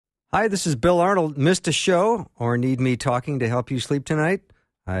Hi, this is Bill Arnold. Missed a show or need me talking to help you sleep tonight?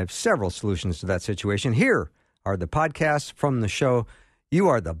 I have several solutions to that situation. Here are the podcasts from the show. You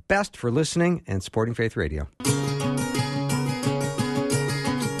are the best for listening and supporting Faith Radio.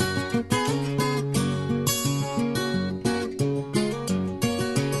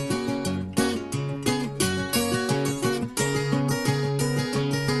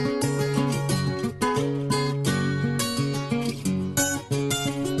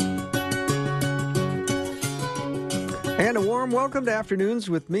 And a warm welcome to Afternoons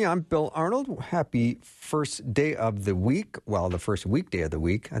with me. I'm Bill Arnold. Happy first day of the week. Well, the first weekday of the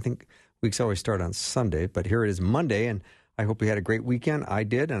week. I think weeks always start on Sunday, but here it is Monday, and I hope you had a great weekend. I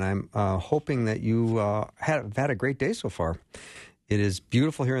did, and I'm hoping that you have had a great day so far. It is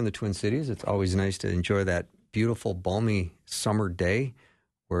beautiful here in the Twin Cities. It's always nice to enjoy that beautiful, balmy summer day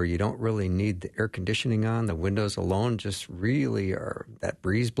where you don't really need the air conditioning on. The windows alone just really are that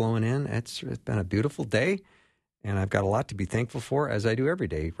breeze blowing in. It's been a beautiful day. And I've got a lot to be thankful for, as I do every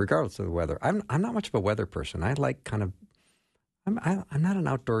day, regardless of the weather. I'm not much of a weather person. I like I'm not an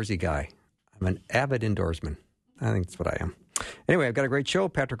outdoorsy guy. I'm an avid indoorsman. I think that's what I am. Anyway, I've got a great show.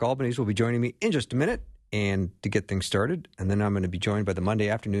 Patrick Albanese will be joining me in just a minute and to get things started. And then I'm going to be joined by the Monday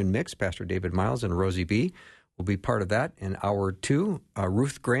afternoon mix. Pastor David Myles and Rosie B. will be part of that. In hour two,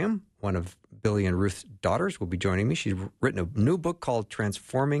 Ruth Graham, one of Billy and Ruth's daughters, will be joining me. She's written a new book called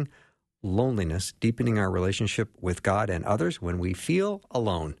Transforming Loneliness, Deepening Our Relationship with God and Others When We Feel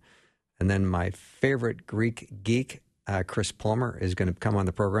Alone. And then my favorite Greek geek, Chris Plummer, is going to come on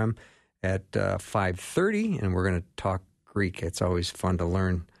the program at 5:30, and we're going to talk Greek. It's always fun to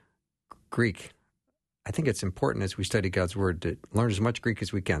learn Greek. I think it's important as we study God's Word to learn as much Greek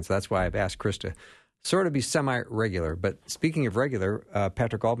as we can. So that's why I've asked Chris to sort of be semi-regular. But speaking of regular,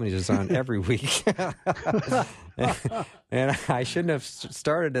 Patrick Albanese is on every week. And I shouldn't have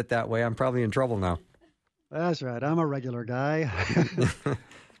started it that way. I'm probably in trouble now. That's right. I'm a regular guy.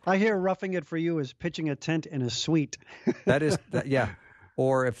 I hear roughing it for you is pitching a tent in a suite. Yeah.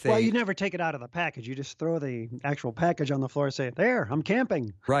 Or if they... Well, you never take it out of the package. You just throw the actual package on the floor and say, there, I'm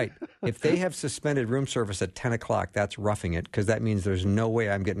camping. Right. If they have suspended room service at 10 o'clock, that's roughing it, because that means there's no way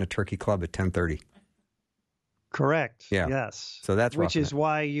I'm getting a turkey club at 10:30. Correct. Yeah. Yes. So that's which is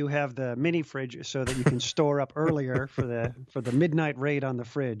why you have the mini fridge so that you can store up earlier for the midnight raid on the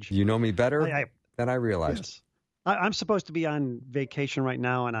fridge. You know me better than I realized. Yes. I'm supposed to be on vacation right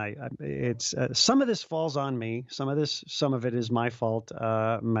now, and it's some of this falls on me. Some of it is my fault.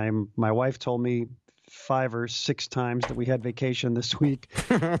 My wife told me 5 or 6 times that we had vacation this week,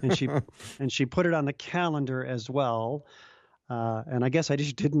 and she put it on the calendar as well. And I guess I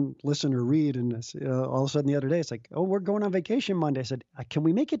just didn't listen or read. And all of a sudden the other day, it's like, oh, we're going on vacation Monday. I said, can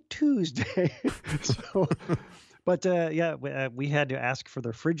we make it Tuesday? We had to ask for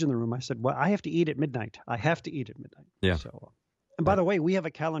the fridge in the room. I said, well, I have to eat at midnight. Yeah. So, and by the way, we have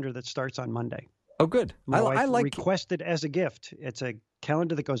a calendar that starts on Monday. Oh, good. My wife requested as a gift. It's a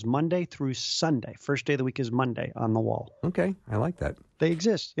calendar that goes Monday through Sunday. First day of the week is Monday on the wall. Okay. I like that. They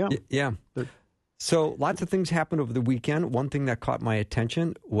exist. Yeah. Yeah. So lots of things happened over the weekend. One thing that caught my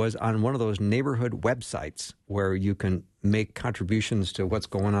attention was on one of those neighborhood websites where you can make contributions to what's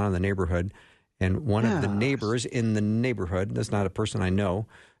going on in the neighborhood. And one of the neighbors in the neighborhood, that's not a person I know,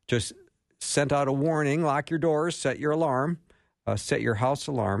 just sent out a warning: lock your doors, set your alarm, set your house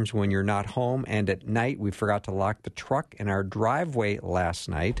alarms when you're not home. And at night, we forgot to lock the truck in our driveway last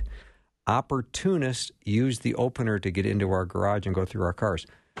night. Opportunists used the opener to get into our garage and go through our cars.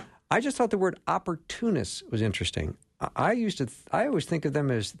 I just thought the word opportunist was interesting. I always think of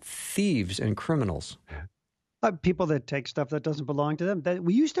them as thieves and criminals. People that take stuff that doesn't belong to them.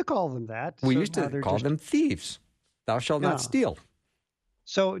 We used to call them that. We used to call them thieves. Thou shalt not steal.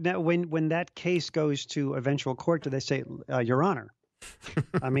 So now when that case goes to eventual court, do they say, Your Honor,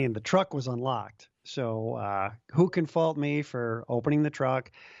 I mean, the truck was unlocked. So who can fault me for opening the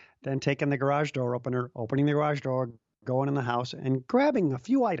truck, then taking the garage door opener, opening the garage door, going in the house and grabbing a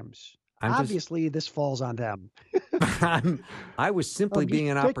few items? Obviously, this falls on them. I was simply being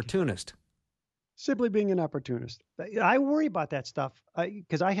an opportunist. Simply being an opportunist. I worry about that stuff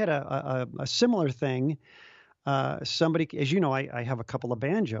because I had a similar thing. Somebody, as you know, I have a couple of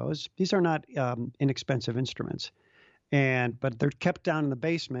banjos. These are not inexpensive instruments, but they're kept down in the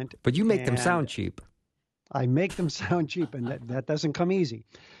basement. But you make them sound cheap. I make them sound cheap, and that doesn't come easy.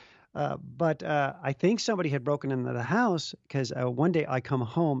 But I think somebody had broken into the house because one day I come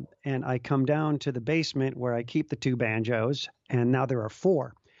home and I come down to the basement where I keep the 2 banjos, and now there are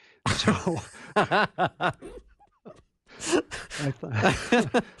 4. So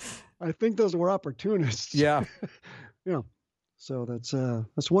I think those were opportunists. Yeah. You know, So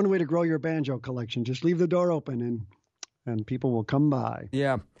that's one way to grow your banjo collection. Just leave the door open and people will come by.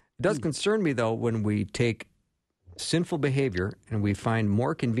 Yeah. It does concern me, though, when we take sinful behavior and we find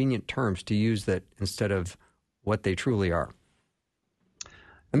more convenient terms to use that instead of what they truly are.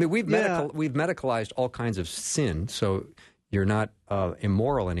 I mean, we've medicalized all kinds of sin, so you're not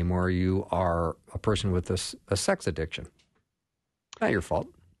immoral anymore. You are a person with a sex addiction. Not your fault.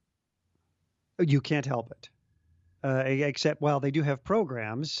 You can't help it. Except, well, they do have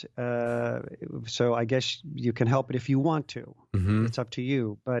programs, so I guess you can help it if you want to. Mm-hmm. It's up to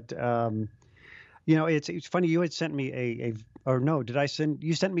you. But it's funny. You had sent me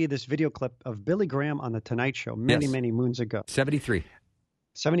you sent me this video clip of Billy Graham on the Tonight Show many moons ago. 73.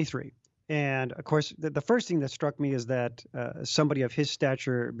 And of course, the first thing that struck me is that somebody of his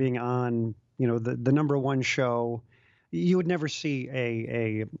stature being on, the number one show. You would never see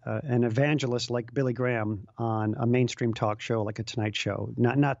an evangelist like Billy Graham on a mainstream talk show like a Tonight Show.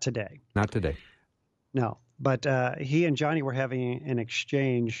 Not today. Not today. No. But he and Johnny were having an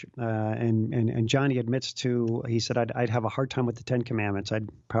exchange, and Johnny admits he said, I'd have a hard time with the 10 Commandments. I'd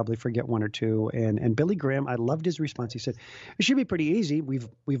probably forget one or two. And Billy Graham, I loved his response. He said, it should be pretty easy.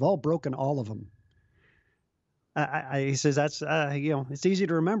 We've all broken all of them. He says, that's, it's easy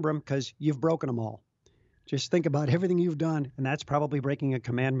to remember them because you've broken them all. Just think about everything you've done, and that's probably breaking a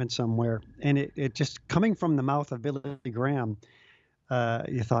commandment somewhere. And it just coming from the mouth of Billy Graham,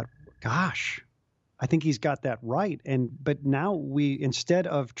 you thought, gosh, I think he's got that right. But now instead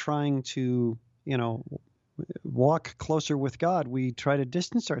of trying to, walk closer with God, we try to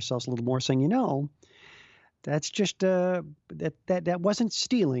distance ourselves a little more, saying, that's just that wasn't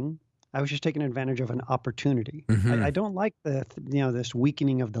stealing. I was just taking advantage of an opportunity. Mm-hmm. I don't like this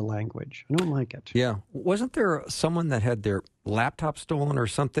weakening of the language. I don't like it. Yeah. Wasn't there someone that had their laptop stolen or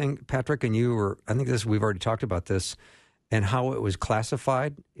something, Patrick, and I think we've already talked about this, and how it was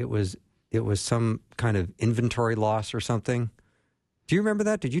classified? It was some kind of inventory loss or something. Do you remember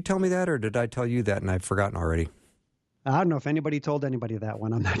that? Did you tell me that, or did I tell you that and I've forgotten already? I don't know if anybody told anybody that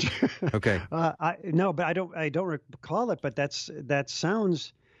one. I'm not sure. Okay. No, but I don't recall it, but that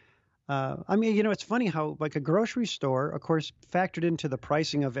sounds... it's funny how, like a grocery store, of course, factored into the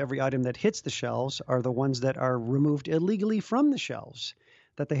pricing of every item that hits the shelves are the ones that are removed illegally from the shelves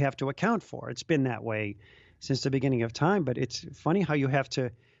that they have to account for. It's been that way since the beginning of time, but it's funny how you have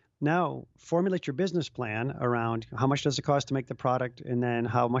to now formulate your business plan around how much does it cost to make the product, and then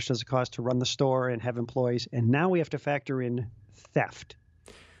how much does it cost to run the store and have employees, and now we have to factor in theft.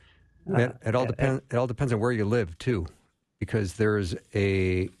 It all depends on where you live, too, because there's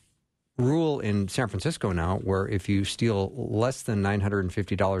a rule in San Francisco now where if you steal less than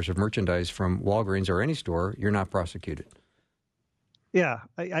 $950 of merchandise from Walgreens or any store, you're not prosecuted. Yeah.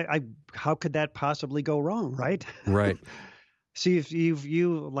 How could that possibly go wrong, right? Right. See, if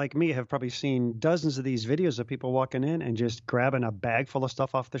you, like me, have probably seen dozens of these videos of people walking in and just grabbing a bag full of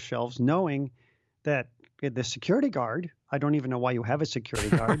stuff off the shelves, knowing that the security guard, I don't even know why you have a security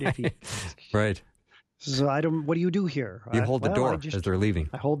guard. Right. So what do you do here? You hold the door as they're leaving.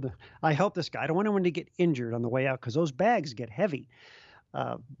 I help this guy. I don't want anyone to get injured on the way out because those bags get heavy,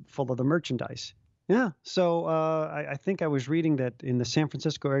 full of the merchandise. Yeah. So I think I was reading that in the San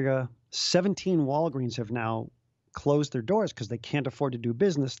Francisco area, 17 Walgreens have now closed their doors because they can't afford to do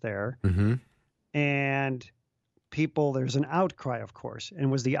business there. Mm-hmm. And there's an outcry, of course. And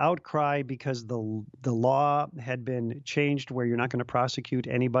was the outcry because the law had been changed where you're not going to prosecute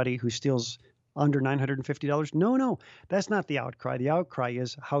anybody who steals under $950? No, that's not the outcry. The outcry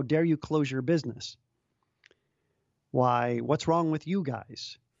is, how dare you close your business? Why? What's wrong with you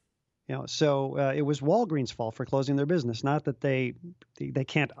guys? So it was Walgreens' fault for closing their business. Not that they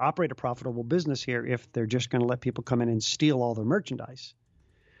can't operate a profitable business here if they're just going to let people come in and steal all their merchandise.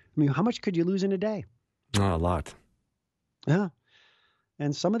 I mean, how much could you lose in a day? Not a lot. Yeah.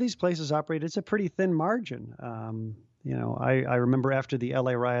 And some of these places operate, it's a pretty thin margin. I remember after the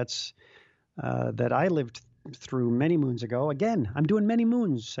LA riots, that I lived through many moons ago. Again, I'm doing many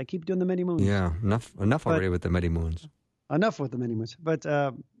moons. I keep doing the many moons. Yeah, enough already with the many moons. Enough with the many moons. But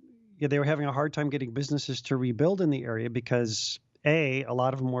they were having a hard time getting businesses to rebuild in the area because A, a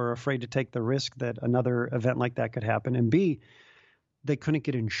lot of them were afraid to take the risk that another event like that could happen, and B, they couldn't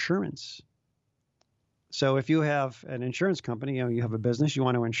get insurance. So if you have an insurance company, you have a business, you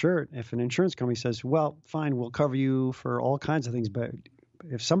want to insure it. If an insurance company says, well, fine, we'll cover you for all kinds of things, but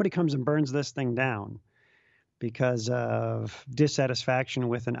if somebody comes and burns this thing down because of dissatisfaction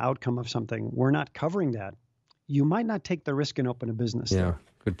with an outcome of something, we're not covering that. You might not take the risk and open a business. Yeah, there.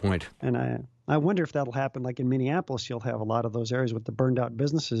 Good point. And I wonder if that'll happen. Like in Minneapolis, you'll have a lot of those areas with the burned out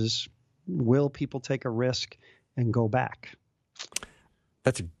businesses. Will people take a risk and go back?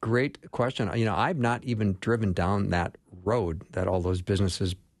 That's a great question. I've not even driven down that road that all those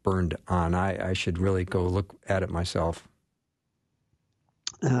businesses burned on. I should really go look at it myself.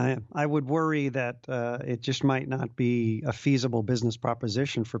 I would worry that it just might not be a feasible business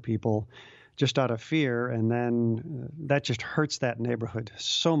proposition for people just out of fear. And then that just hurts that neighborhood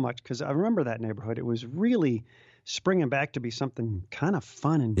so much, because I remember that neighborhood. It was really springing back to be something kind of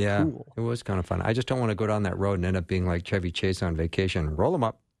fun and cool. It was kind of fun. I just don't want to go down that road and end up being like Chevy Chase on vacation. Roll them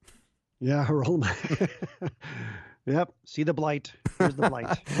up. Yeah, roll them up. Yep. See the blight. Here's the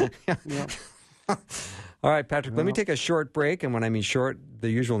blight. Yep. All right, Patrick, let me take a short break. And when I mean short, the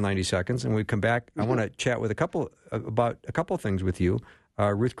usual 90 seconds. And when we come back, I want to chat with about a couple of things with you.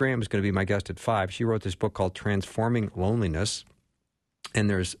 Ruth Graham is going to be my guest at 5. She wrote this book called Transforming Loneliness. And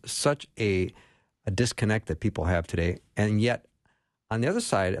there's such a disconnect that people have today. And yet, on the other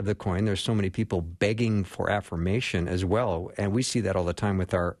side of the coin, there's so many people begging for affirmation as well. And we see that all the time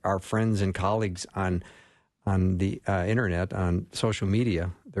with our friends and colleagues on the internet, on social media.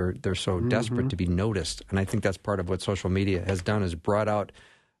 They're so desperate to be noticed. And I think that's part of what social media has done, is brought out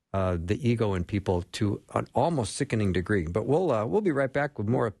the ego in people to an almost sickening degree. But we'll be right back with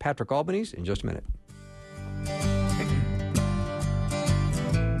more of Patrick Albanese in just a minute.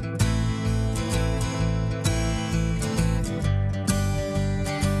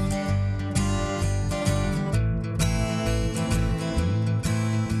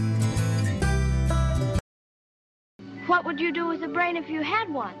 What would you do with a brain if you had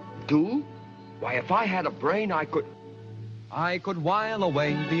one? Do? Why, if I had a brain, I could while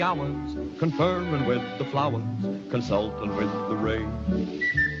away the hours, conferring with the flowers, consulting with the rain.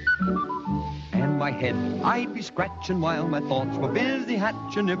 And my head I'd be scratching while my thoughts were busy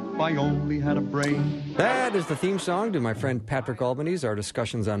hatching if I only had a brain. That is the theme song to my friend Patrick Albanese. Our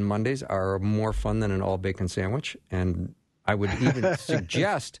discussions on Mondays are more fun than an all-bacon sandwich. And I would even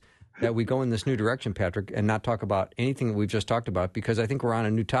suggest that we go in this new direction, Patrick, and not talk about anything that we've just talked about, because I think we're on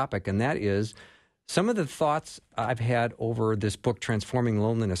a new topic, and that is some of the thoughts I've had over this book, Transforming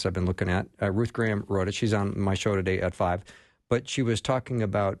Loneliness, I've been looking at. Ruth Graham wrote it. She's on my show today at 5. But she was talking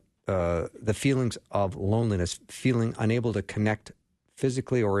about the feelings of loneliness, feeling unable to connect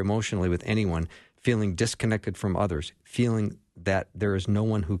physically or emotionally with anyone, feeling disconnected from others, feeling that there is no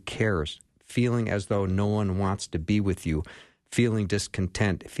one who cares, feeling as though no one wants to be with you, feeling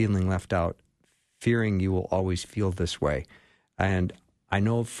discontent, feeling left out, fearing you will always feel this way. And I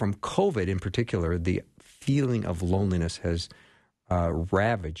know from COVID in particular, the feeling of loneliness has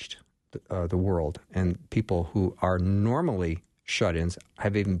ravaged the world, and people who are normally shut-ins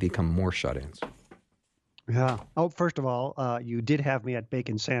have even become more shut-ins. Yeah. Oh, first of all, you did have me at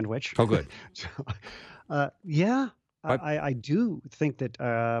bacon sandwich. Oh, good. Yeah, I do think that,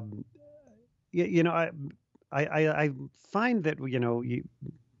 I find that,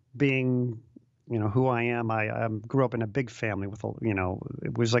 being, who I am, I grew up in a big family with,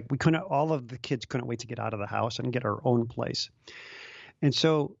 it was like all of the kids couldn't wait to get out of the house and get our own place. And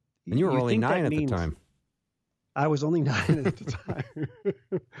so. And you were only 9 at the time. I was only 9 at the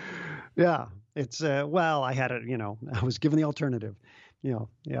time. Yeah. It's, I had it, I was given the alternative.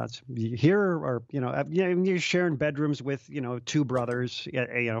 It's here or, you're sharing bedrooms with, 2 brothers,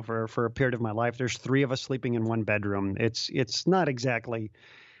 for a period of my life. There's 3 of us sleeping in one bedroom. It's not exactly,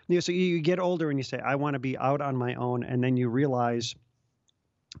 so you get older and you say, I want to be out on my own. And then you realize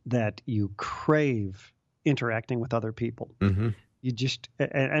that you crave interacting with other people. Mm-hmm. You just,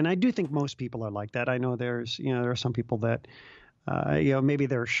 and I do think most people are like that. I know there are some people that, maybe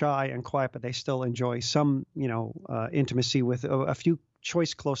they're shy and quiet, but they still enjoy some, intimacy with a few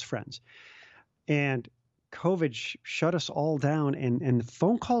choice close friends. And COVID shut us all down, and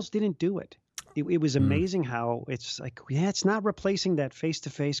phone calls didn't do it. It was amazing how it's like, it's not replacing that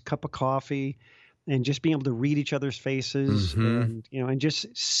face-to-face cup of coffee and just being able to read each other's faces and, and just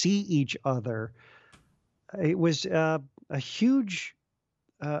see each other. It was a huge,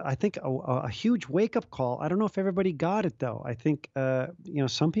 I think a huge wake-up call. I don't know if everybody got it, though. I think,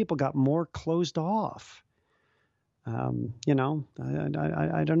 some people got more closed off. I don't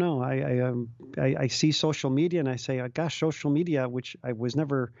know. I see social media and I say, gosh, social media, which I was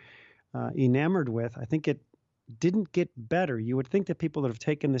never enamored with, I think it didn't get better. You would think that people that have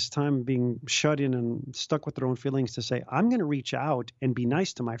taken this time being shut in and stuck with their own feelings to say, I'm going to reach out and be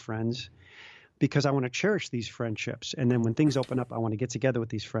nice to my friends because I want to cherish these friendships. And then when things open up, I want to get together with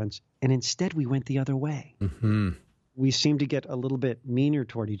these friends. And instead we went the other way. Mm-hmm. We seem to get a little bit meaner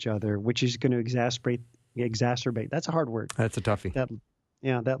toward each other, which is going to exacerbate. That's a hard word. That's a toughie.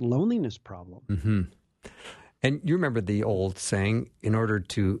 That loneliness problem. Mm-hmm. And you remember the old saying, in order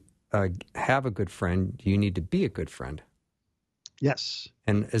to have a good friend, you need to be a good friend. Yes.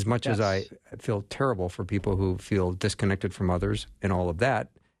 And as much as I Yes. feel terrible for people who feel disconnected from others and all of that,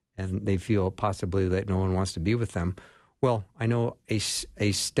 and they feel possibly that no one wants to be with them, well, I know a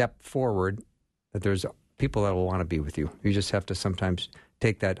step forward that there's people that will want to be with you. You just have to sometimes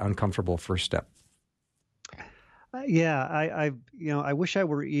take that uncomfortable first step. Yeah, I wish I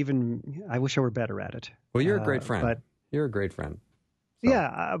were better at it. Well, you're a great friend. But You're a great friend. So.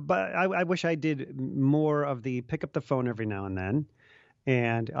 yeah, but I wish I did more of the pick up the phone every now and then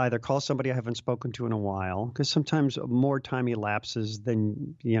and either call somebody I haven't spoken to in a while, because sometimes more time elapses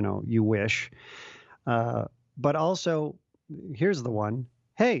than, you wish. But also, here's the one.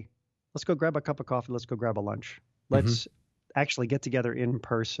 Hey, let's go grab a cup of coffee. Let's go grab a lunch. Let's actually get together in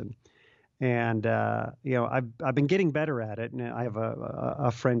person. And, I've been getting better at it. And I have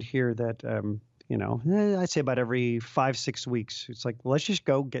a friend here that, I'd say about every 5-6 weeks, it's like, well, let's just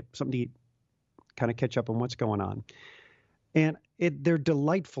go get something to eat, kind of catch up on what's going on. And they're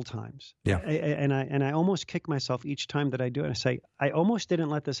delightful times. Yeah. And I almost kick myself each time that I do it. I say, I almost didn't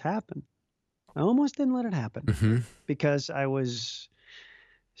let this happen. I almost didn't let it happen because I was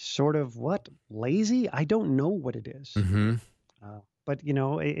sort of lazy? I don't know what it is. But,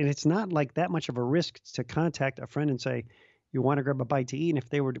 and it's not like that much of a risk to contact a friend and say, you want to grab a bite to eat? And if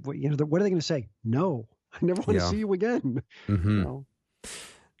they were, what are they going to say? No, I never want to see you again.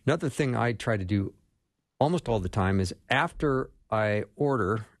 Another thing I try to do almost all the time is after I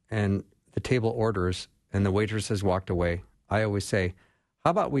order and the table orders and the waitress has walked away, I always say,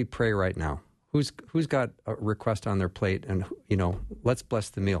 how about we pray right now? Who's got a request on their plate, and let's bless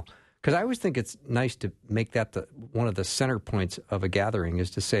the meal. Because I always think it's nice to make that one of the center points of a gathering is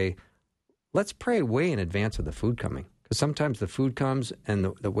to say, let's pray way in advance of the food coming. Because sometimes the food comes and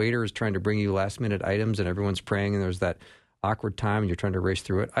the waiter is trying to bring you last minute items and everyone's praying and there's that awkward time and you're trying to race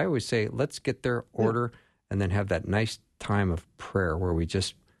through it. I always say, let's get their order and then have that nice time of prayer where we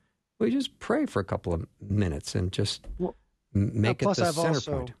just pray for a couple of minutes and just make it the center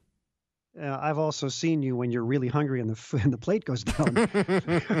point. I've also seen you when you're really hungry and the plate goes down.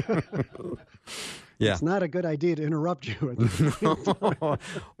 Yeah. It's not a good idea to interrupt you.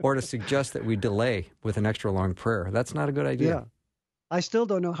 Or to suggest that we delay with an extra long prayer. That's not a good idea. Yeah. I still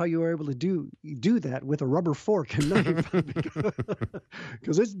don't know how you were able to do that with a rubber fork and knife,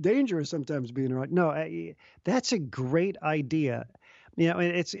 because it's dangerous sometimes being right. No, that's a great idea.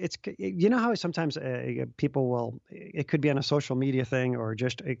 It's how sometimes people will. It could be on a social media thing, or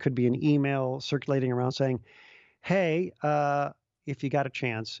just it could be an email circulating around saying, "Hey, if you got a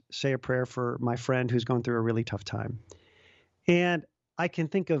chance, say a prayer for my friend who's going through a really tough time." And I can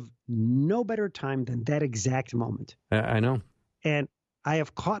think of no better time than that exact moment. I know. And I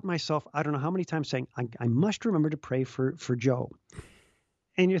have caught myself, I don't know how many times, saying, I must remember to pray for Joe.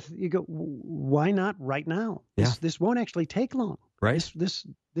 And you go, why not right now? Yeah. This won't actually take long. Right. This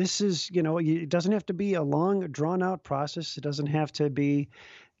is, it doesn't have to be a long, drawn out process. It doesn't have to be,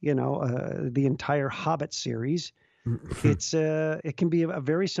 the entire Hobbit series. It can be a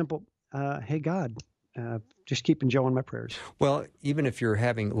very simple, hey, God, just keeping Joe in my prayers. Well, even if you're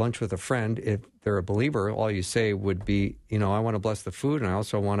having lunch with a friend, if they're a believer, all you say would be, I want to bless the food, and I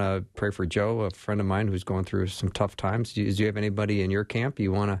also want to pray for Joe, a friend of mine who's going through some tough times. Do you have anybody in your camp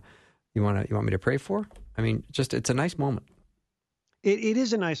you want me to pray for? I mean, it's a nice moment. It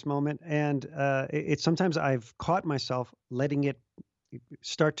is a nice moment, and it's sometimes I've caught myself letting it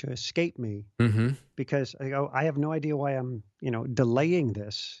start to escape me because I go, I have no idea why I'm, delaying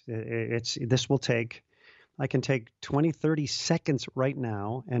this. I can take 20, 30 seconds right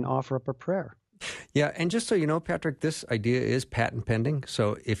now and offer up a prayer. Yeah, and just so you know, Patrick, this idea is patent pending.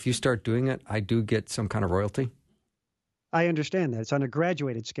 So if you start doing it, I do get some kind of royalty. I understand that. It's on a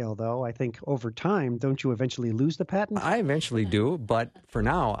graduated scale, though. I think over time, don't you eventually lose the patent? I eventually do, but for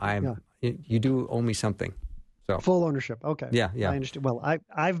now, you do owe me something. So full ownership. Okay. Yeah. I understand. Well,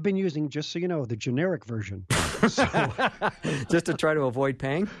 I've been using, just so you know, the generic version. Just to try to avoid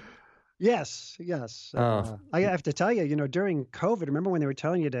paying? Yes. I have to tell you, during COVID, remember when they were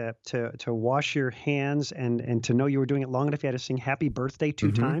telling you to wash your hands and to know you were doing it long enough, you had to sing happy birthday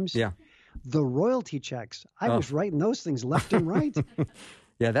 2 times? Yeah. The royalty checks. I was writing those things left and right.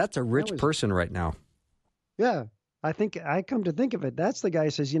 Yeah, that's a rich person right now. Yeah. I come to think of it, that's the guy who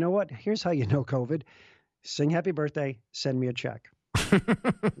says, you know what? Here's how you know COVID. Sing happy birthday, send me a check.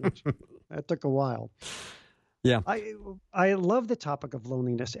 That took a while. Yeah. I love the topic of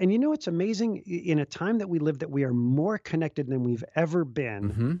loneliness. And it's amazing in a time that we live that we are more connected than we've ever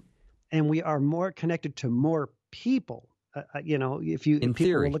been. And we are more connected to more people. If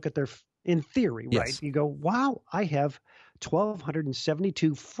people look at in theory, yes. Right? You go, wow, I have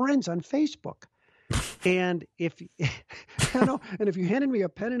 1,272 friends on Facebook. And if and if you handed me a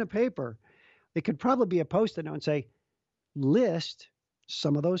pen and a paper, it could probably be a Post-it note and say, list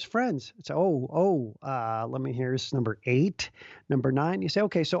some of those friends. It's let me here's number 8, number 9. You say,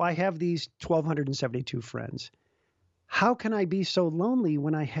 okay, so I have these 1,272 friends. How can I be so lonely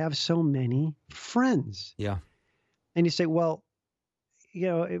when I have so many friends? Yeah. And you say, well,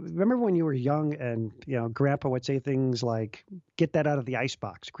 remember when you were young and, Grandpa would say things like, get that out of the ice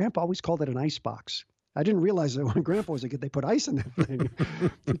box. Grandpa always called it an ice box. I didn't realize that when Grandpa was a kid, they put ice in that thing.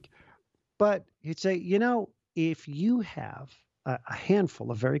 But he'd say, if you have a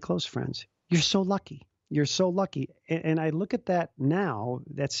handful of very close friends, you're so lucky. You're so lucky. And I look at that now,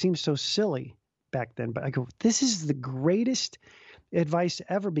 that seems so silly back then. But I go, this is the greatest advice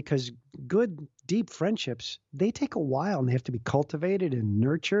ever, because good, deep friendships, they take a while and they have to be cultivated and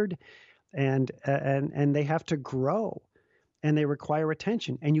nurtured, and they have to grow, and they require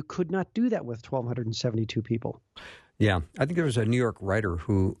attention. And you could not do that with 1,272 people. Yeah. I think there was a New York writer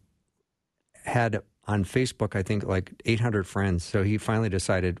who had on Facebook, I think, like 800 friends. So he finally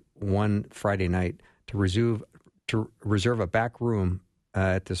decided one Friday night to reserve a back room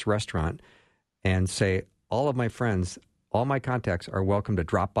at this restaurant and say, all of my friends, all my contacts are welcome to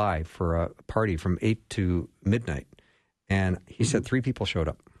drop by for a party from 8 to midnight. And he said 3 people showed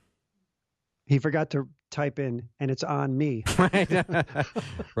up. He forgot to type in, and it's on me.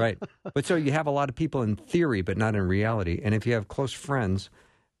 Right. But so you have a lot of people in theory, but not in reality. And if you have close friends,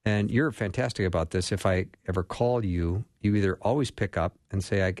 and you're fantastic about this, if I ever call you, you either always pick up and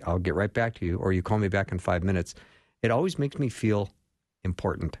say, I'll get right back to you, or you call me back in 5 minutes. It always makes me feel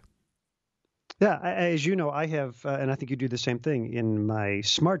important. Yeah, as you know, I have, and I think you do the same thing, in my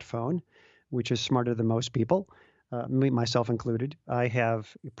smartphone, which is smarter than most people, myself included. I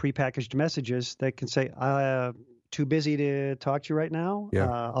have prepackaged messages that can say, too busy to talk to you right now. Yeah.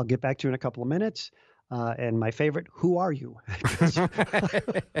 I'll get back to you in a couple of minutes. And my favorite, who are you?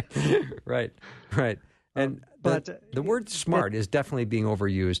 Right. And the word smart is definitely being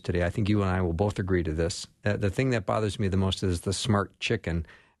overused today. I think you and I will both agree to this. The thing that bothers me the most is the smart chicken.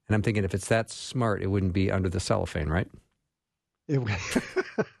 And I'm thinking, if it's that smart, it wouldn't be under the cellophane, right?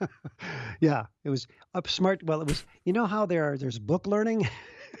 Yeah, it was up smart. Well, it was, how there's book learning,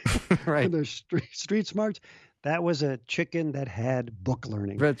 right? And there's street smarts. That was a chicken that had book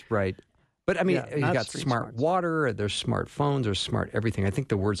learning. That's right. But I mean, Yeah, you got street smart smarts. water, there's smartphones, there's smart everything. I think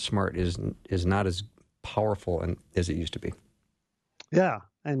the word smart is not as powerful as it used to be. Yeah,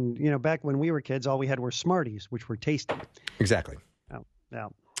 and back when we were kids, all we had were Smarties, which were tasty. Exactly. Yeah.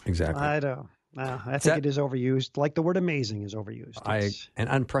 Exactly. I don't. I think it is overused. Like the word "amazing" is overused. And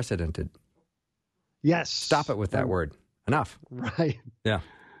unprecedented. Yes. Stop it with that word. Enough. Right. Yeah.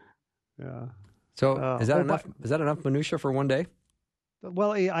 Yeah. So is that enough? Is that enough minutia for one day?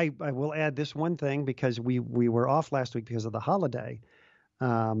 Well, I will add this one thing, because we were off last week because of the holiday,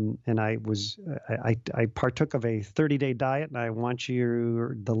 and I partook of a 30-day diet, and I want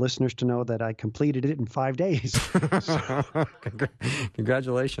the listeners to know that I completed it in 5 days.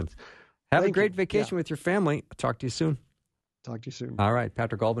 Congratulations! Have a great vacation with your family. I'll talk to you soon. Talk to you soon. All right,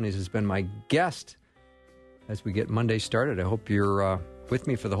 Patrick Albanese has been my guest as we get Monday started. I hope you're with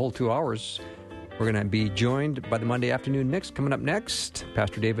me for the whole 2 hours. We're going to be joined by the Monday Afternoon Mix coming up next.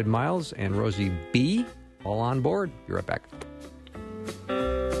 Pastor David Myles and Rosie B. all on board. Be right back.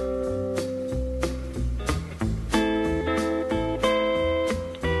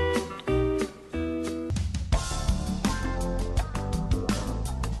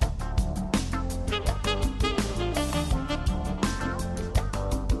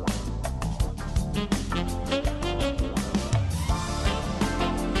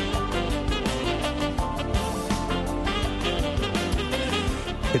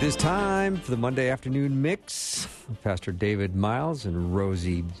 It is time for the Monday Afternoon Mix. Pastor David Myles and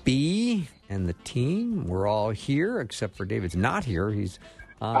Rosie B. and the team. We're all here, except for David's not here. He's.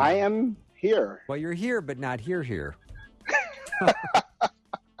 I am here. Well, you're here, but not here.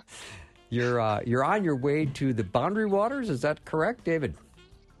 You're on your way to the Boundary Waters. Is that correct, David?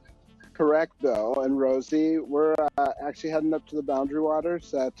 Correct, Bill and Rosie. We're actually heading up to the Boundary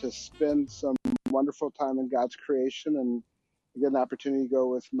Waters to spend some wonderful time in God's creation, and get an opportunity to go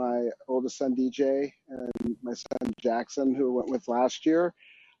with my oldest son, DJ, and my son, Jackson, who went with last year.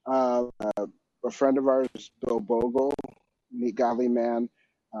 A friend of ours, Bill Bogle, neat, godly man,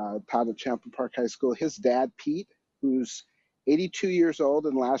 taught at Champlain Park High School. His dad, Pete, who's 82 years old,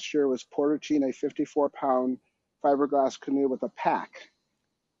 and last year was portaging a 54-pound fiberglass canoe with a pack.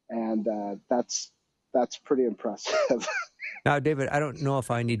 And that's pretty impressive. Now, David, I don't know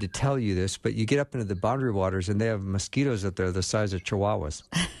if I need to tell you this, but you get up into the Boundary Waters and they have mosquitoes up there the size of chihuahuas.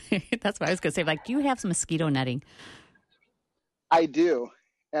 That's what I was going to say. Like, do you have some mosquito netting? I do,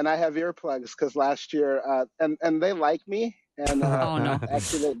 and I have earplugs because last year, and they like me, and Oh, no.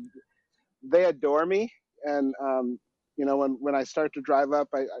 actually they adore me, and when I start to drive up,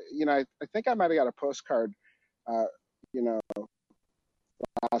 I think I might have got a postcard, uh, you know,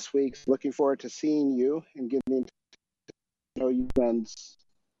 last week. Looking forward to seeing you and getting to know you and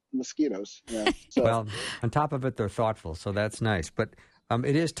mosquitoes. Yeah. So. Well, on top of it, they're thoughtful, so that's nice. But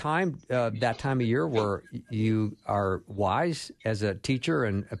it is time, that time of year where you are wise as a teacher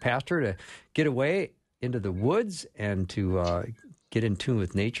and a pastor to get away into the woods and to get in tune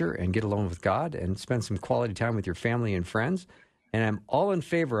with nature and get alone with God and spend some quality time with your family and friends. And I'm all in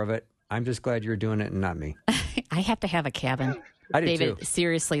favor of it. I'm just glad you're doing it and not me. I have to have a cabin. I do David, too.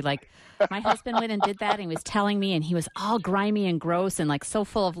 seriously, like my husband went and did that and he was telling me and he was all grimy and gross and like so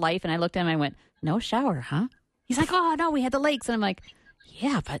full of life. And I looked at him and I went, no shower, huh? He's like, oh, no, we had the lakes. And I'm like,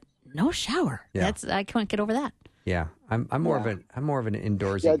 yeah, but no shower. Yeah. I can't get over that. Yeah, I'm more of an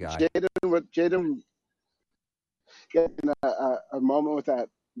indoorsy guy. Jaden get in a moment with that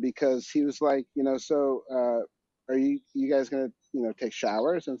because he was like, so are you guys gonna take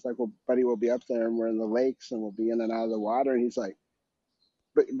showers? And it's like, well, buddy, we'll be up there and we're in the lakes and we'll be in and out of the water. And he's like,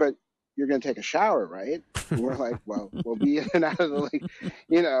 but you're gonna take a shower, right? And we're like, well, we'll be in and out of the lake,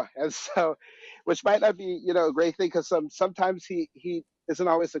 and so, which might not be a great thing because sometimes he isn't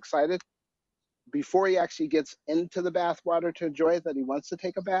always excited before he actually gets into the bath water to enjoy it that he wants to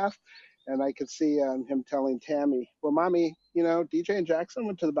take a bath. And I could see him telling Tammy, well, Mommy, DJ and Jackson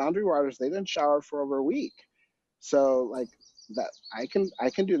went to the Boundary Waters. They didn't shower for over a week. So like that, I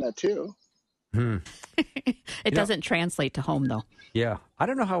can do that too. It doesn't translate to home, though. Yeah. I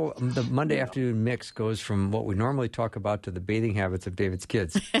don't know how the Monday afternoon mix goes from what we normally talk about to the bathing habits of David's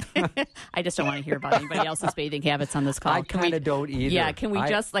kids. I just don't want to hear about anybody else's bathing habits on this call. I kind of don't either. Yeah, can we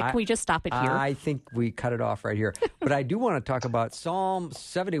just stop it here? I think we cut it off right here. But I do want to talk about Psalm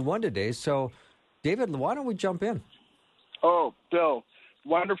 71 today. So, David, why don't we jump in? Oh, Bill,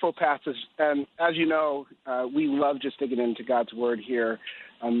 wonderful passage. And as you know, we love just digging into God's Word here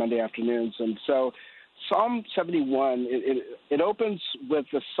on Monday afternoons. And so Psalm 71, it opens with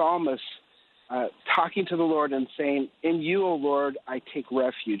the psalmist talking to the Lord and saying, in you, O Lord, I take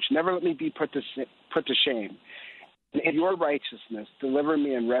refuge. Never let me be put to shame. In your righteousness, deliver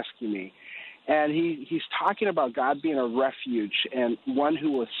me and rescue me. And he's talking about God being a refuge and one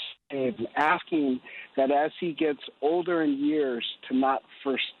who will save, and asking that as he gets older in years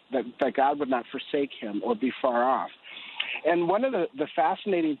that God would not forsake him or be far off. And one of the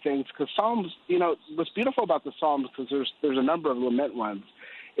fascinating things, because Psalms, what's beautiful about the Psalms, because there's a number of lament ones,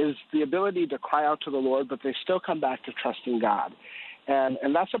 is the ability to cry out to the Lord, but they still come back to trusting God.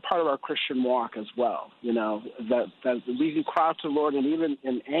 And that's a part of our Christian walk as well, that we can cry out to the Lord and even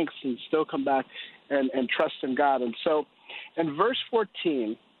in angst and still come back and trust in God. And so in verse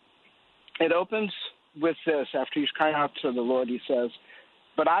 14, it opens with this. After he's crying out to the Lord, he says,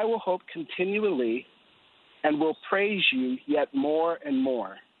 but I will hope continually and will praise you yet more and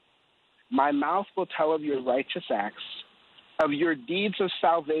more. My mouth will tell of your righteous acts, of your deeds of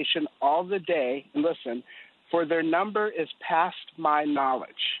salvation all the day. And listen, for their number is past my knowledge.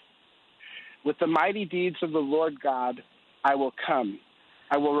 With the mighty deeds of the Lord God, I will come.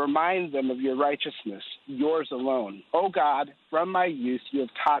 I will remind them of your righteousness, yours alone. O God, from my youth you have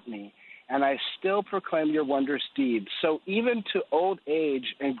taught me, and I still proclaim your wondrous deeds. So even to old age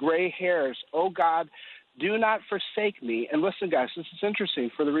and gray hairs, O God, do not forsake me. And listen, guys, this is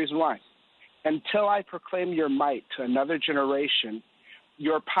interesting for the reason why. Until I proclaim your might to another generation,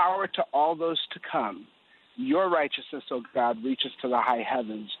 your power to all those to come. Your righteousness, O God, reaches to the high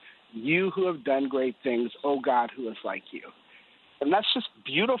heavens. You who have done great things, O God, who is like you. And that's just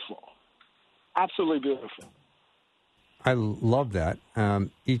beautiful. Absolutely beautiful. I love that.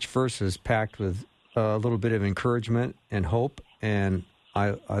 Each verse is packed with a little bit of encouragement and hope, and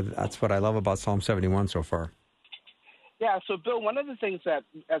I that's what I love about Psalm 71 so far. Yeah, so Bill, one of the things that,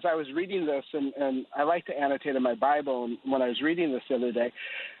 as I was reading this, and I like to annotate in my Bible, and when I was reading this the other day,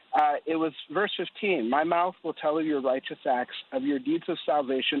 it was verse 15. My mouth will tell of your righteous acts, of your deeds of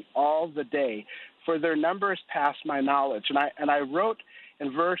salvation all the day, for their number is past my knowledge. And I wrote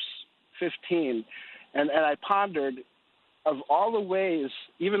in verse 15, and I pondered, of all the ways,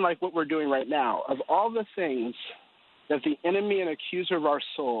 even like what we're doing right now, of all the things that the enemy and accuser of our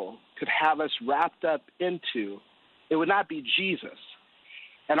soul could have us wrapped up into, it would not be Jesus.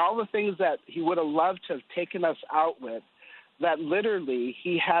 And all the things that he would have loved to have taken us out with, that literally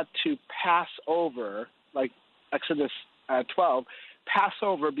he had to pass over, like Exodus 12,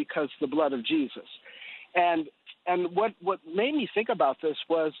 Passover because the blood of Jesus. And what made me think about this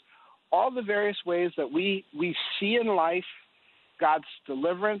was all the various ways that we see in life God's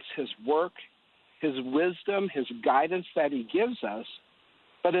deliverance, his work, his wisdom, his guidance that he gives us.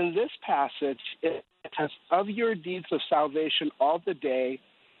 But in this passage, it says, of your deeds of salvation all the day,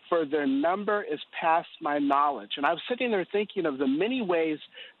 for their number is past my knowledge. And I was sitting there thinking of the many ways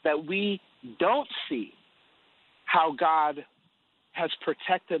that we don't see how God has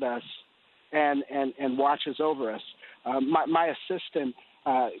protected us and watches over us. My assistant,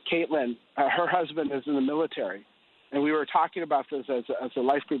 Caitlin, her husband is in the military, and we were talking about this as a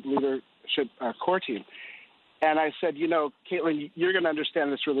life group leadership core team. And I said, Caitlin, you're going to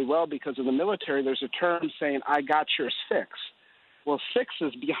understand this really well because in the military there's a term saying, I got your 6. Well, 6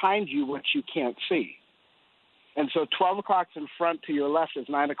 is behind you, what you can't see. And so 12 o'clock in front to your left is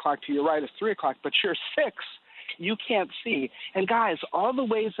 9 o'clock to your right is 3 o'clock, but your 6 you can't see. And guys, all the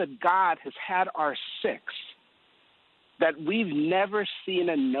ways that God has had our 6 that we've never seen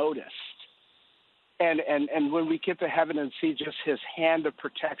and noticed. And when we get to heaven and see just his hand of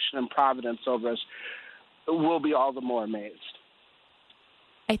protection and providence over us, we'll be all the more amazed.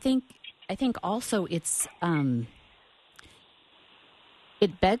 I think also it's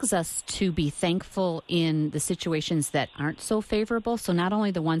it begs us to be thankful in the situations that aren't so favorable. So not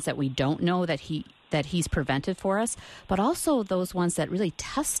only the ones that we don't know that he's prevented for us, but also those ones that really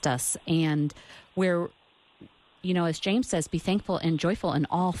test us and where, as James says, be thankful and joyful in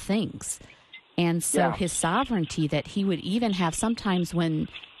all things. And so his sovereignty that he would even have sometimes when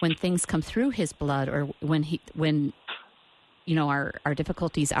things come through his blood or when our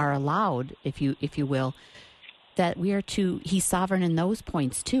difficulties are allowed, if you will, that he's sovereign in those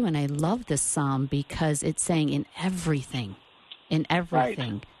points too. And I love this psalm because it's saying in everything,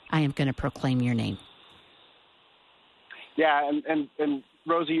 right, I am going to proclaim your name. Yeah, and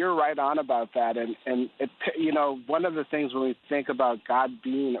Rosie, you're right on about that. And it, one of the things when we think about God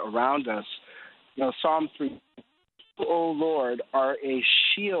being around us, Psalm 3, O Lord, are a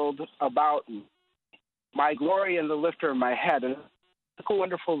shield about me, my glory and the lifter of my head. And it's a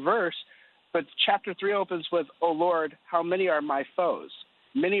wonderful verse, but chapter 3 opens with, O Lord, how many are my foes?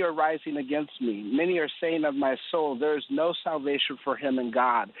 Many are rising against me. Many are saying of my soul, there is no salvation for him in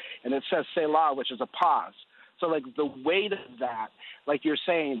God. And it says Selah, which is a pause. So like the weight of that, like you're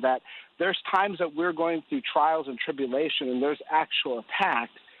saying, that there's times that we're going through trials and tribulation and there's actual attack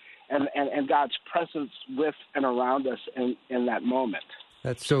and God's presence with and around us in that moment.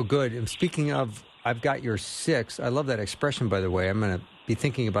 That's so good. And speaking of, I've got your 6, I love that expression, by the way. I'm going to be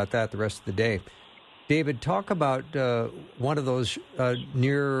thinking about that the rest of the day. David, talk about one of those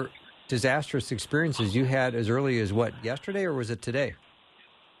near disastrous experiences you had as early as yesterday, or was it today?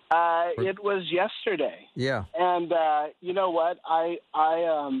 It was yesterday. Yeah. And you know what?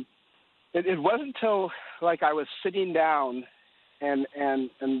 It wasn't until I was sitting down and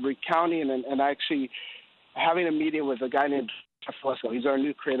recounting and actually having a meeting with a guy named Jeff Flesko. He's our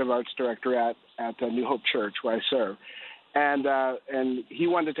new creative arts director at New Hope Church where I serve. And he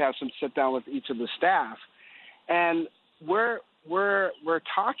wanted to have some sit down with each of the staff. And we're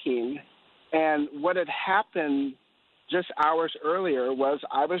talking, and what had happened just hours earlier was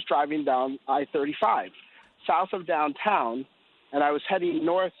I was driving down I-35 south of downtown, and I was heading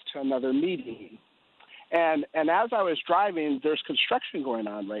north to another meeting. And as I was driving, there's construction going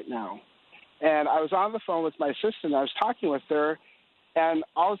on right now. And I was on the phone with my assistant. I was talking with her, and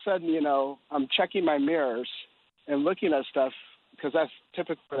all of a sudden, I'm checking my mirrors and looking at stuff because that's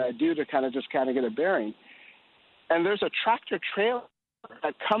typically what I do to kind of get a bearing. And there's a tractor trailer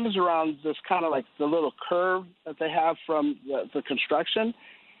that comes around this kind of like the little curve that they have from the construction,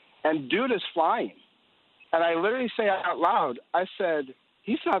 and dude is flying. And I literally say out loud, I said,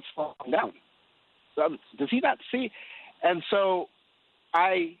 he's not slowing down. Does he not see? And so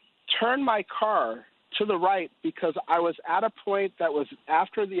I turned my car to the right because I was at a point that was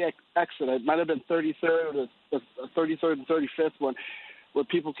after the exit. It might have been 33rd or the 33rd and 35th one where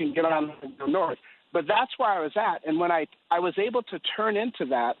people can get on and go north. But that's where I was at. And when I was able to turn into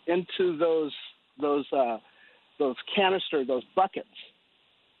those canister, those buckets.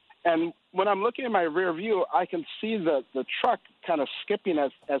 And when I'm looking at my rear view, I can see the truck kind of skipping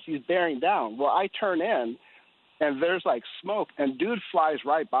as he's bearing down. Well, I turn in, and there's like smoke, and dude flies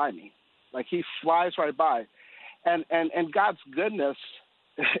right by me. Like he flies right by. And God's goodness,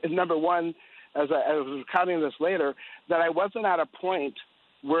 number one, as I was recounting this later, that I wasn't at a point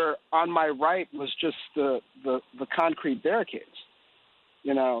where on my right was just the concrete barricades.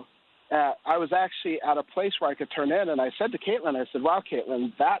 I was actually at a place where I could turn in, and I said to Caitlin, I said, wow,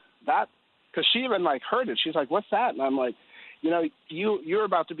 Caitlin, that because she even like heard it. She's like, "What's that?" And I'm like, you're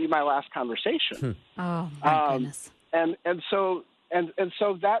about to be my last conversation. Oh my goodness. And so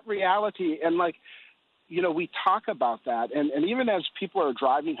that reality, and like, we talk about that, and even as people are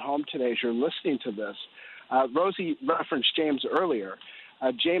driving home today, as you're listening to this, Rosie referenced James earlier.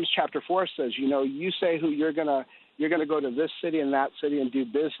 James chapter 4 says, you say who you're gonna go to this city and that city and do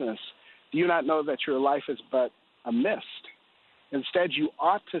business. Do you not know that your life is but a mist? Instead, you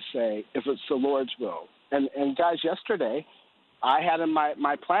ought to say, if it's the Lord's will. And guys, yesterday, I had in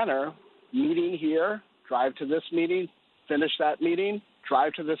my planner, meeting here, drive to this meeting, finish that meeting,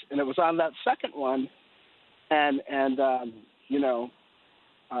 drive to this, and it was on that second one.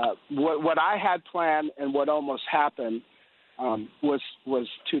 What I had planned and what almost happened was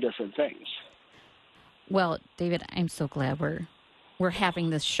two different things. Well, David, I'm so glad we're having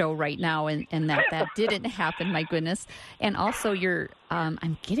this show right now, and that didn't happen. My goodness. And also,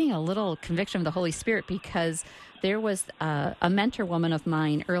 I'm getting a little conviction of the Holy Spirit, because there was a mentor woman of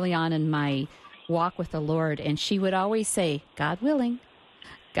mine early on in my walk with the Lord, and she would always say, "God willing,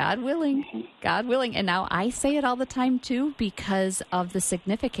 God willing, God willing." And now I say it all the time too, because of the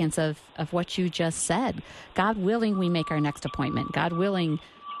significance of what you just said. God willing, we make our next appointment. God willing,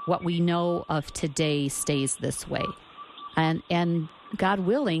 what we know of today stays this way. And God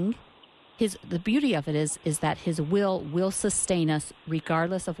willing, the beauty of it is that his will sustain us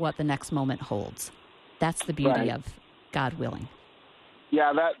regardless of what the next moment holds. That's the beauty of God willing.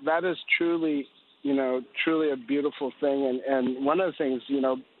 Yeah, that is truly a beautiful thing. And one of the things,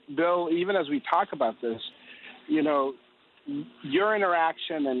 Bill, even as we talk about this, your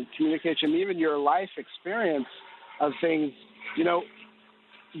interaction and communication, even your life experience of things,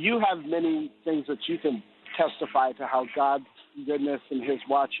 you have many things that you can testify to how God's goodness and his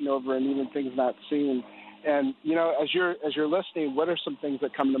watching over, and even things not seen. And, as you're listening, what are some things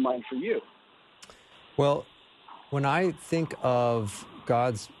that come to mind for you? Well, when I think of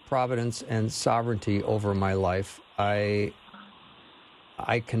God's providence and sovereignty over my life, I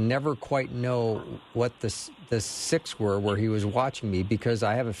can never quite know what the six were where he was watching me, because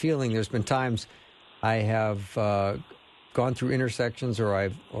I have a feeling there's been times I have gone through intersections, or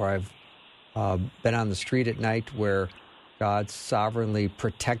I've been on the street at night where God sovereignly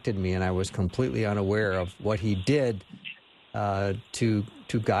protected me, and I was completely unaware of what he did to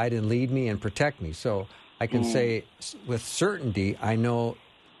guide and lead me and protect me. So I can say with certainty, I know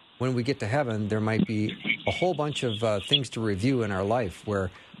when we get to heaven, there might be a whole bunch of things to review in our life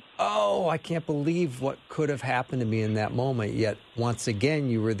where, I can't believe what could have happened to me in that moment, yet once again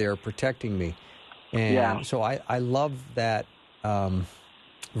you were there protecting me. And so I love that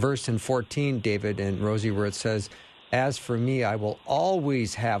verse in 14, David and Rosie, where it says, "As for me, I will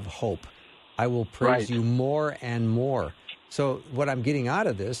always have hope. I will praise you more and more." So what I'm getting out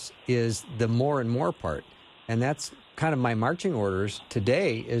of this is the more and more part. And that's kind of my marching orders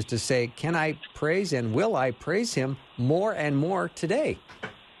today, is to say, can I praise and will I praise him more and more today?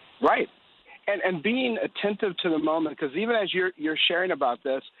 Right. And being attentive to the moment, because even as you're sharing about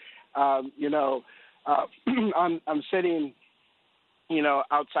this, I'm sitting,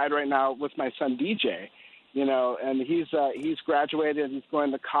 outside right now with my son DJ, and he's graduated, he's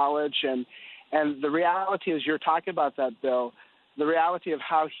going to college, and the reality is, you're talking about that, Bill, the reality of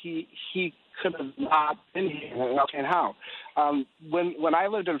how he could have not been here, and how. When I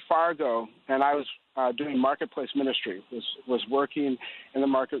lived in Fargo and I was doing marketplace ministry, was working in the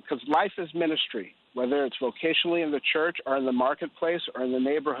market, because life is ministry. Whether it's vocationally in the church or in the marketplace or in the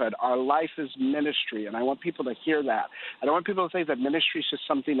neighborhood, our life is ministry, and I want people to hear that. I don't want people to think that ministry is just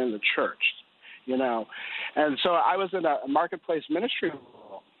something in the church, And so I was in a marketplace ministry,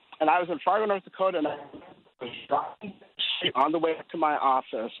 and I was in Fargo, North Dakota, and I was driving on the way up to my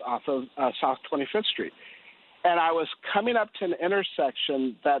office off of South 25th Street. And I was coming up to an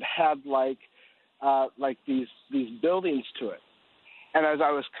intersection that had like these buildings to it. And as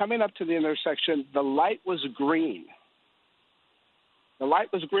I was coming up to the intersection, the light was green. The light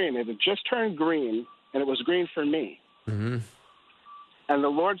was green. It had just turned green, and it was green for me. Mm-hmm. And the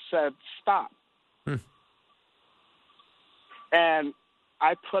Lord said, "Stop." And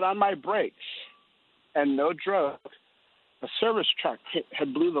I put on my brakes, and no joke, a service truck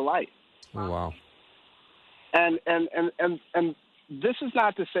had blew the light. Oh, wow. And this is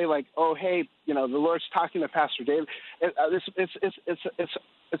not to say like, oh, hey, the Lord's talking to Pastor David.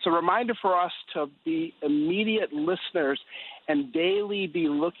 It's a reminder for us to be immediate listeners and daily be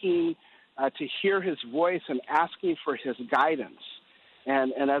looking to hear his voice and asking for his guidance.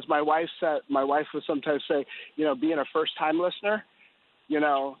 And as my wife would sometimes say, being a first-time listener,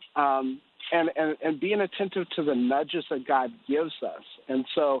 and being attentive to the nudges that God gives us. And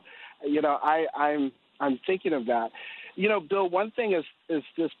so I'm thinking of that. Bill, one thing is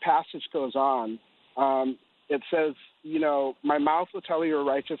this passage goes on. It says, my mouth will tell you a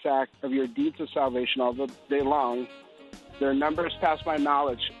righteous act of your deeds of salvation all the day long. Their numbers pass my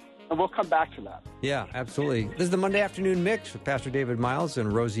knowledge. And we'll come back to that. Yeah, absolutely. This is the Monday Afternoon Mix with Pastor David Myles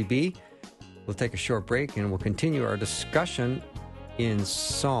and Rosie B. We'll take a short break and we'll continue our discussion in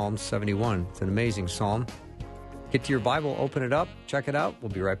Psalm 71. It's an amazing psalm. Get to your Bible, open it up, check it out.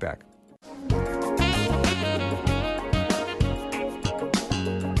 We'll be right back.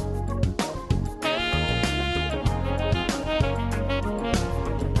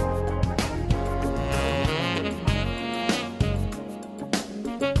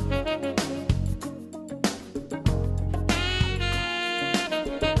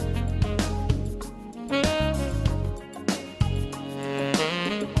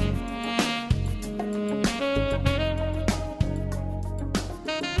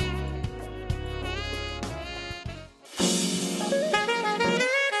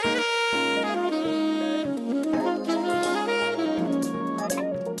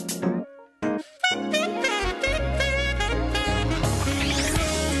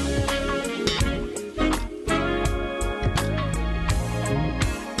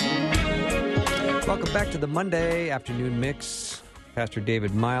 Welcome back to the Monday Afternoon Mix. Pastor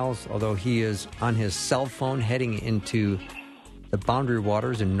David Myles, although he is on his cell phone heading into the Boundary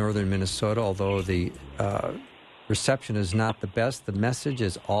Waters in northern Minnesota, although the reception is not the best, the message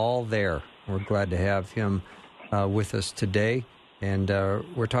is all there. We're glad to have him with us today. And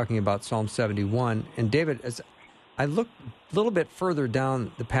we're talking about Psalm 71. And David, as I look a little bit further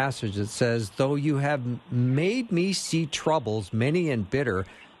down the passage, it says, though you have made me see troubles, many and bitter,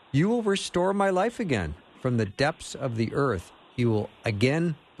 you will restore my life again. From the depths of the earth, you will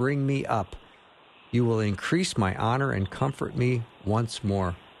again bring me up. You will increase my honor and comfort me once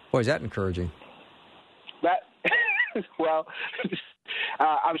more. Boy, is that encouraging. Well,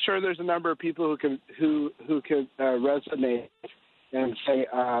 I'm sure there's a number of people who can resonate and say,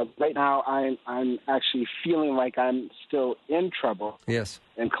 right now I'm actually feeling like I'm still in trouble. Yes.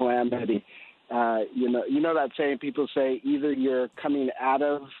 And calamity. You know that saying, people say either you're coming out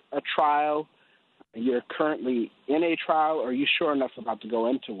of a trial, you're currently in a trial, or you're sure enough about to go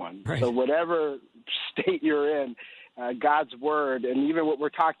into one. Right. So whatever state you're in, God's word, and even what we're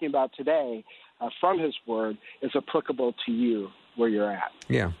talking about today from his word, is applicable to you where you're at.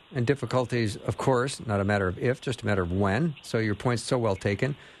 Yeah, and difficulties, of course, not a matter of if, just a matter of when. So your point's so well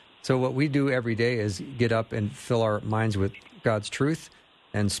taken. So what we do every day is get up and fill our minds with God's truth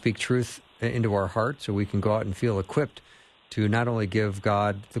and speak truth into our heart so we can go out and feel equipped to not only give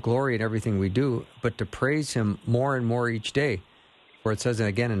God the glory in everything we do, but to praise him more and more each day. Where it says, and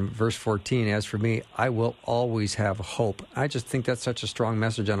again in verse 14, as for me, I will always have hope. I just think that's such a strong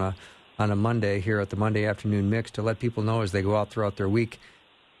message on a Monday here at the Monday Afternoon Mix to let people know as they go out throughout their week,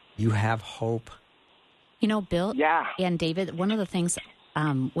 you have hope. Bill and David, one of the things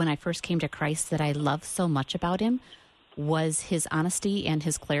when I first came to Christ that I love so much about him was his honesty and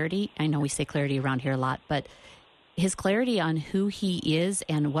his clarity. I know we say clarity around here a lot, but his clarity on who he is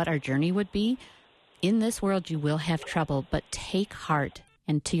and what our journey would be. In this world, you will have trouble, but take heart.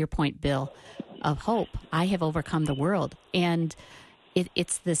 And to your point, Bill, of hope. I have overcome the world. And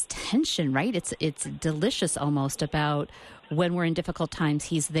it's this tension, right? It's delicious almost about when we're in difficult times,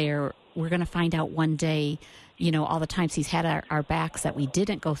 he's there. We're going to find out one day, all the times he's had our backs, that we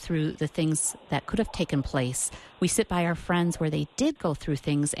didn't go through the things that could have taken place. We sit by our friends where they did go through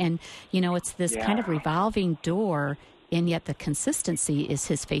things. And, it's this kind of revolving door, and yet the consistency is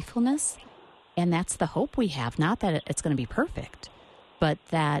his faithfulness. And that's the hope we have, not that it's going to be perfect, but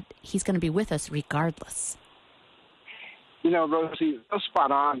that he's going to be with us regardless. Rosie, so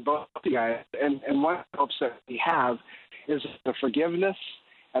spot on, both of you guys. And one of the hopes that we have is the forgiveness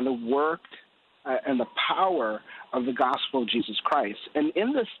and the work and the power of the gospel of Jesus Christ. And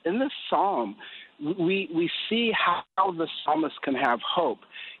in this psalm, we see how the psalmist can have hope.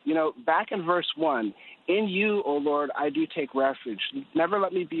 Back in verse 1, in you, O Lord, I do take refuge. Never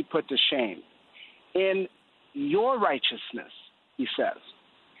let me be put to shame. In your righteousness, he says.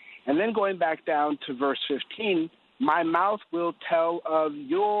 And then going back down to verse 15, my mouth will tell of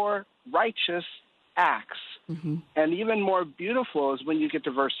your righteous acts. Mm-hmm. And even more beautiful is when you get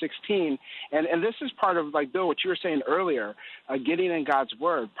to verse 16. And this is part of, like, Bill, what you were saying earlier, getting in God's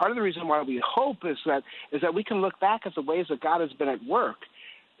word. Part of the reason why we hope is that we can look back at the ways that God has been at work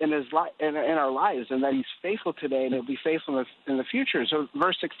in our lives, and that he's faithful today and he'll be faithful in the future. So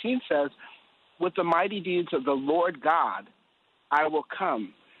verse 16 says, with the mighty deeds of the Lord God, I will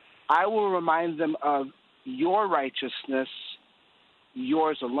come. I will remind them of your righteousness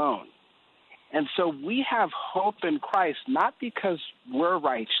yours alone. And so we have hope in Christ, not because we're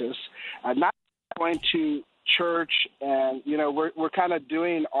righteous, not going to church and, we're kind of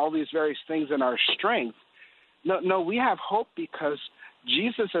doing all these various things in our strength. No, we have hope because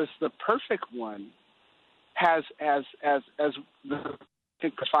Jesus, as the perfect one, has, as the, I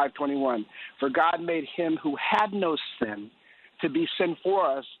think 5:21, for God made him who had no sin to be sin for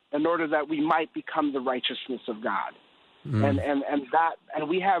us in order that we might become the righteousness of God. And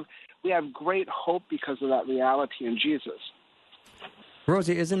we have great hope because of that reality in Jesus.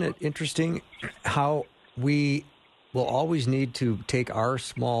 Rosie, isn't it interesting how we will always need to take our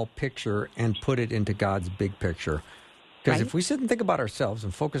small picture and put it into God's big picture? Because if we sit and think about ourselves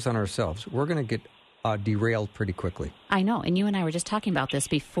and focus on ourselves, we're going to get derailed pretty quickly. I know. And you and I were just talking about this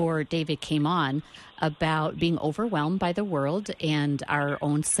before David came on, about being overwhelmed by the world and our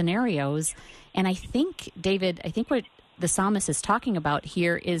own scenarios. And I think, David, what the psalmist is talking about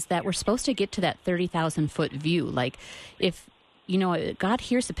here is that we're supposed to get to that 30,000-foot view. Like, if, God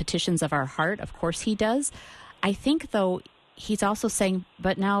hears the petitions of our heart, of course he does. I think, though, he's also saying,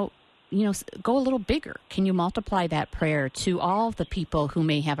 but now, go a little bigger. Can you multiply that prayer to all the people who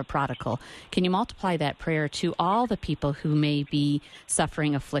may have a prodigal? Can you multiply that prayer to all the people who may be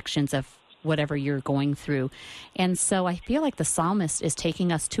suffering afflictions of whatever you're going through? And so I feel like the psalmist is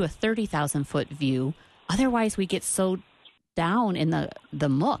taking us to a 30,000-foot view. Otherwise, we get so down in the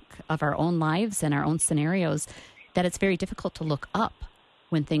muck of our own lives and our own scenarios that it's very difficult to look up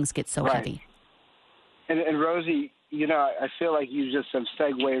when things get so heavy. And Rosie, I feel like you just have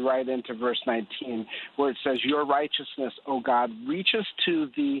segued right into verse 19, where it says, your righteousness, O God, reaches to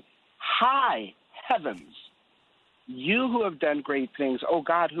the high heavens. You who have done great things, O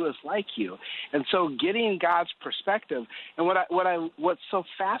God, who is like you. And so getting God's perspective, and what's so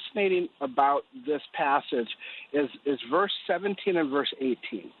fascinating about this passage is verse 17 and verse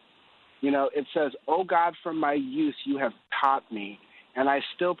 18. It says, O God, from my youth you have taught me, and I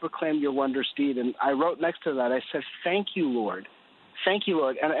still proclaim your wondrous deed. And I wrote next to that, I said, thank you, Lord. Thank you,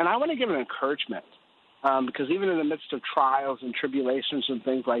 Lord. And I want to give an encouragement, because even in the midst of trials and tribulations and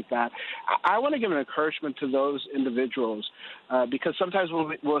things like that, I want to give an encouragement to those individuals, because sometimes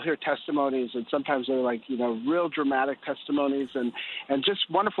we'll hear testimonies, and sometimes they're like, real dramatic testimonies and just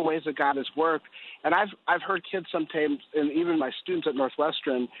wonderful ways that God has worked. And I've heard kids sometimes, and even my students at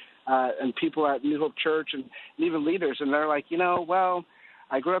Northwestern, and people at New Hope Church and even leaders, and they're like, well,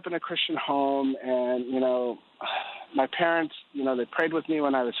 I grew up in a Christian home, and, my parents, they prayed with me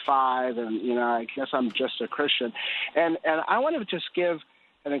when I was 5, and, I guess I'm just a Christian. And I want to just give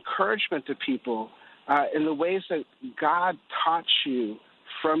an encouragement to people in the ways that God taught you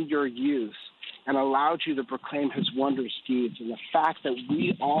from your youth and allowed you to proclaim his wondrous deeds, and the fact that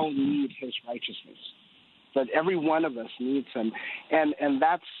we all need his righteousness, that every one of us needs him. And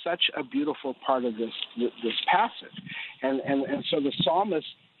that's such a beautiful part of this passage. And so the psalmist,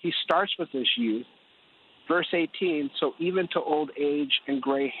 he starts with this youth. Verse 18, so even to old age and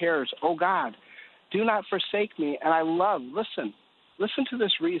gray hairs, O God, do not forsake me. And I love, listen to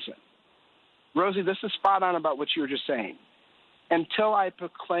this reason. Rosie, this is spot on about what you were just saying. Until I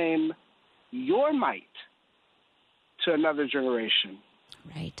proclaim your might to another generation.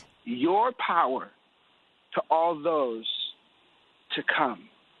 Right. Your power to all those to come.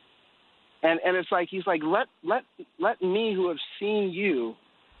 And it's like, he's like, let me who have seen you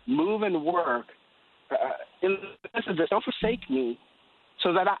move and work in this, don't forsake me,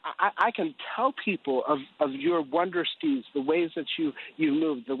 so that I can tell people of your wondrous deeds, the ways that you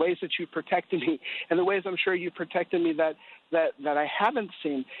moved, the ways that you protected me, and the ways I'm sure you protected me that I haven't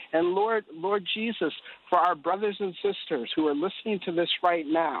seen. And Lord Jesus, for our brothers and sisters who are listening to this right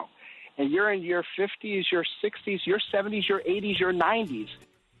now, and you're in your 50s, your 60s, your 70s, your 80s, your 90s,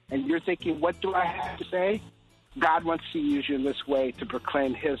 and you're thinking, what do I have to say? God wants to use you in this way to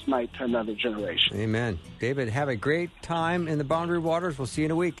proclaim his might to another generation. Amen. David, have a great time in the Boundary Waters. We'll see you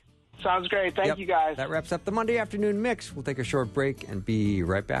in a week. Sounds great. Thank you, guys. That wraps up the Monday Afternoon Mix. We'll take a short break and be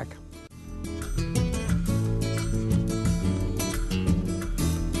right back.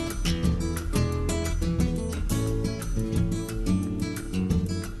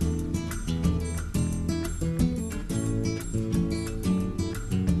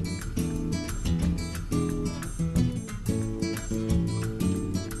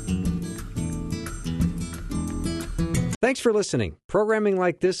 Thanks for listening. Programming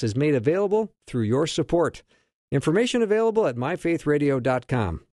like this is made available through your support. Information available at myfaithradio.com.